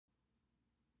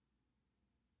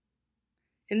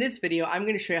In this video, I'm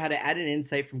going to show you how to add an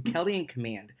insight from Kelle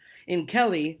Command. In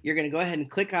Kelle, you're going to go ahead and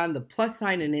click on the plus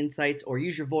sign in Insights or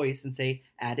use your voice and say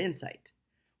Add Insight.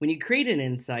 When you create an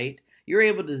insight, you're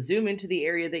able to zoom into the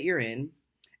area that you're in,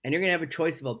 and you're going to have a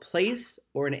choice of a place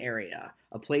or an area.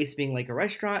 A place being like a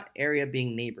restaurant, area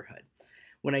being neighborhood.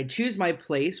 When I choose my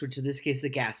place, which in this case is a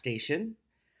gas station,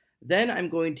 then I'm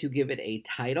going to give it a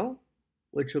title,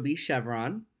 which will be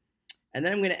Chevron. And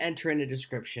then I'm going to enter in a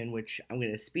description, which I'm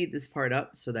going to speed this part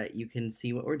up so that you can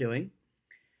see what we're doing.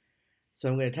 So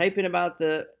I'm going to type in about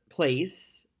the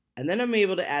place, and then I'm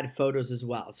able to add photos as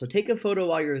well. So take a photo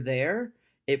while you're there.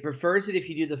 It prefers it if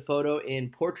you do the photo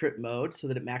in portrait mode so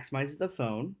that it maximizes the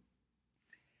phone.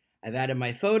 I've added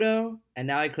my photo, and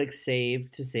now I click Save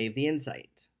to save the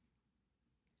insight.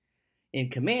 In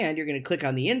Command, you're going to click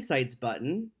on the Insights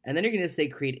button, and then you're going to say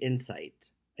Create Insight.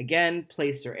 Again,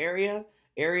 place or area.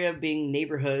 Area being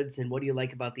neighborhoods and what do you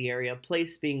like about the area,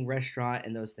 place being restaurant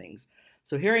and those things.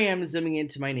 So here I am zooming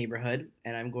into my neighborhood,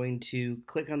 and I'm going to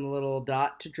click on the little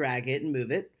dot to drag it and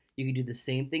move it. You can do the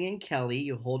same thing in Kelle.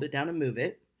 You hold it down and move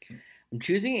it. I'm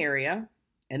choosing area,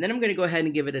 and then I'm going to go ahead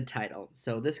and give it a title.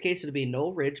 So in this case it'll be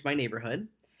Knoll Ridge, my neighborhood,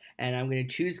 and I'm going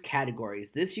to choose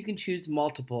categories. This you can choose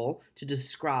multiple to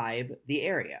describe the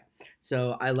area.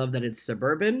 So I love that it's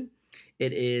suburban,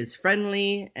 it is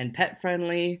friendly and pet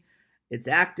friendly, it's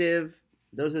active.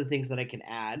 Those are the things that I can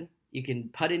add. You can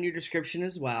put in your description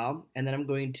as well. And then I'm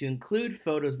going to include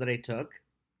photos that I took.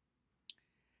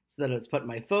 So that it's put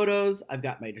my photos. I've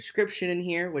got my description in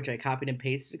here, which I copied and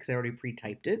pasted because I already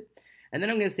pre-typed it. And then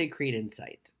I'm going to say Create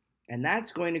Insight. And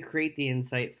that's going to create the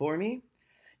insight for me.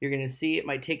 You're going to see it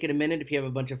might take it a minute if you have a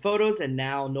bunch of photos. And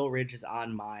now Knoll Ridge is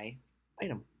on my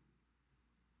item.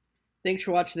 Thanks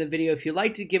for watching the video. If you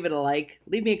liked it, give it a like.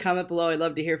 Leave me a comment below. I'd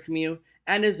love to hear from you.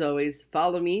 And as always,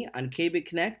 follow me on KB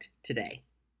Connect today.